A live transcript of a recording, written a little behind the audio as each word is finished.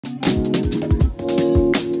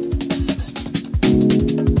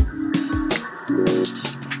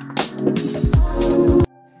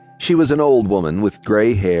She was an old woman with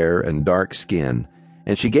gray hair and dark skin,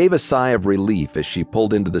 and she gave a sigh of relief as she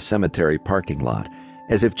pulled into the cemetery parking lot,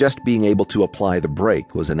 as if just being able to apply the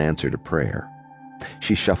brake was an answer to prayer.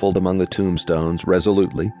 She shuffled among the tombstones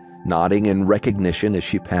resolutely, nodding in recognition as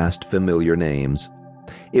she passed familiar names.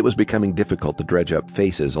 It was becoming difficult to dredge up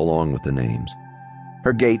faces along with the names.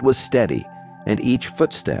 Her gait was steady, and each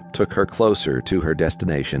footstep took her closer to her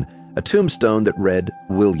destination, a tombstone that read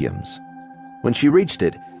Williams. When she reached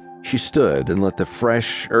it, she stood and let the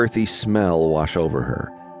fresh, earthy smell wash over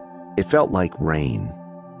her. It felt like rain.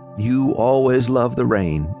 "You always loved the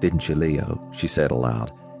rain, didn't you, Leo?" she said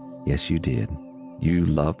aloud. "Yes, you did. You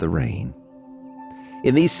loved the rain."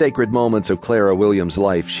 In these sacred moments of Clara Williams'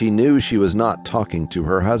 life, she knew she was not talking to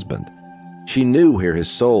her husband. She knew where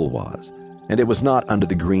his soul was, and it was not under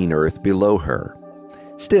the green earth below her.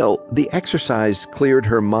 Still, the exercise cleared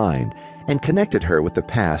her mind and connected her with the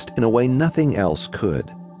past in a way nothing else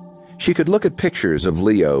could. She could look at pictures of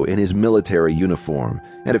Leo in his military uniform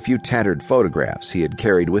and a few tattered photographs he had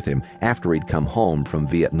carried with him after he'd come home from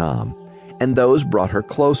Vietnam, and those brought her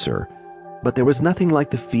closer. But there was nothing like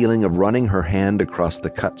the feeling of running her hand across the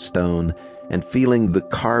cut stone and feeling the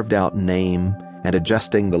carved-out name and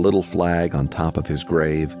adjusting the little flag on top of his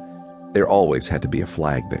grave. There always had to be a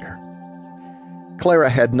flag there. Clara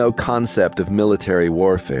had no concept of military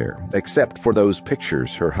warfare, except for those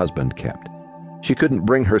pictures her husband kept. She couldn't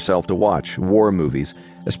bring herself to watch war movies,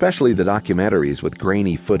 especially the documentaries with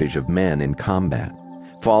grainy footage of men in combat,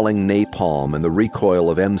 falling napalm and the recoil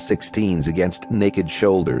of M16s against naked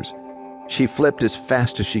shoulders. She flipped as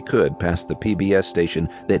fast as she could past the PBS station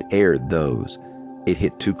that aired those. It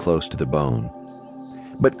hit too close to the bone.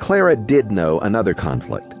 But Clara did know another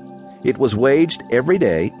conflict. It was waged every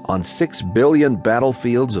day on 6 billion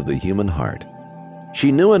battlefields of the human heart.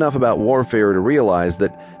 She knew enough about warfare to realize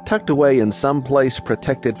that tucked away in some place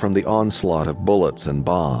protected from the onslaught of bullets and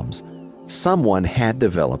bombs, someone had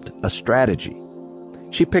developed a strategy.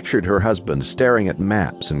 She pictured her husband staring at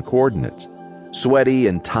maps and coordinates. Sweaty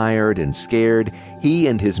and tired and scared, he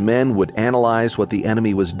and his men would analyze what the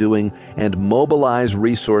enemy was doing and mobilize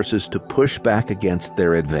resources to push back against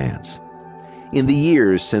their advance. In the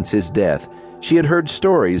years since his death, she had heard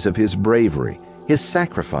stories of his bravery, his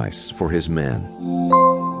sacrifice for his men.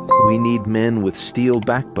 "We need men with steel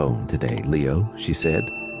backbone today, Leo," she said.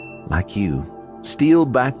 "Like you. Steel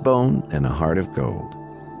backbone and a heart of gold."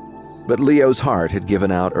 But Leo's heart had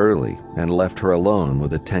given out early and left her alone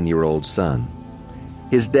with a 10-year-old son.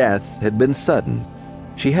 His death had been sudden.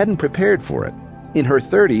 She hadn't prepared for it. In her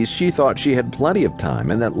 30s, she thought she had plenty of time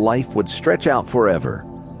and that life would stretch out forever.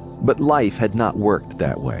 But life had not worked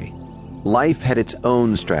that way. Life had its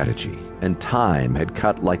own strategy, and time had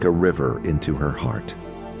cut like a river into her heart.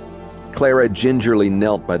 Clara gingerly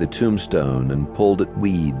knelt by the tombstone and pulled at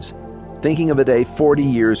weeds, thinking of a day 40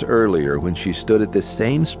 years earlier when she stood at this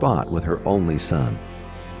same spot with her only son.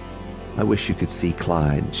 "I wish you could see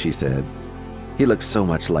Clyde," she said. "He looks so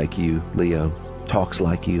much like you, Leo, talks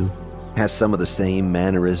like you, has some of the same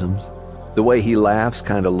mannerisms, the way he laughs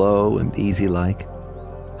kind of low and easy-like.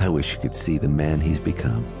 I wish you could see the man he's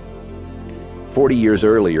become." 40 years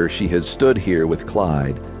earlier, she had stood here with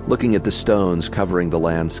Clyde, looking at the stones covering the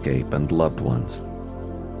landscape and loved ones.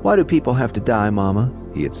 "Why do people have to die, Mama?"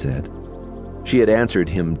 he had said. She had answered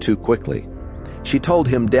him too quickly. She told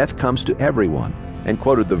him death comes to everyone, and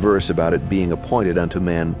quoted the verse about it being appointed unto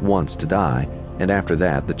man once to die, and after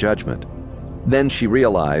that the judgment. Then she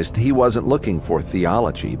realized he wasn't looking for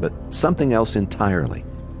theology, but something else entirely.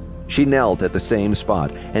 She knelt at the same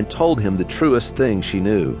spot and told him the truest thing she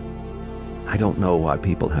knew. "I don't know why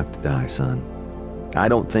people have to die, son. I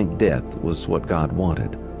don't think death was what God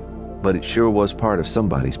wanted, but it sure was part of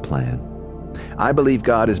somebody's plan. I believe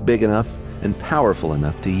God is big enough and powerful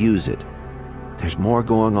enough to use it. There's more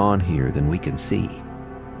going on here than we can see."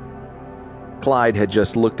 Clyde had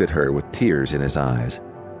just looked at her with tears in his eyes.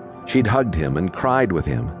 She'd hugged him and cried with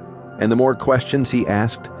him, and the more questions he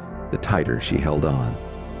asked, the tighter she held on.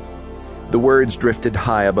 The words drifted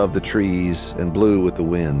high above the trees and blew with the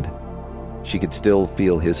wind. She could still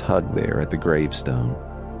feel his hug there at the gravestone.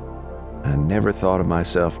 "I never thought of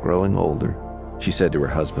myself growing older," she said to her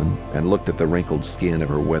husband, and looked at the wrinkled skin of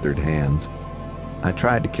her weathered hands. "I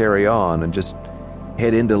tried to carry on and just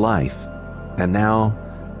head into life, and now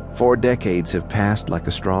 4 decades have passed like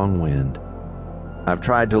a strong wind. I've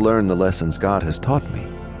tried to learn the lessons God has taught me."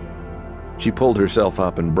 She pulled herself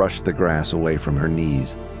up and brushed the grass away from her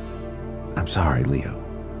knees. "I'm sorry, Leo.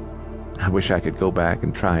 I wish I could go back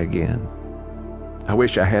and try again. I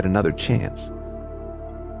wish I had another chance.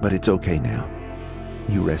 But it's okay now.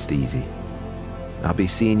 You rest easy. I'll be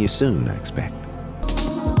seeing you soon, I expect."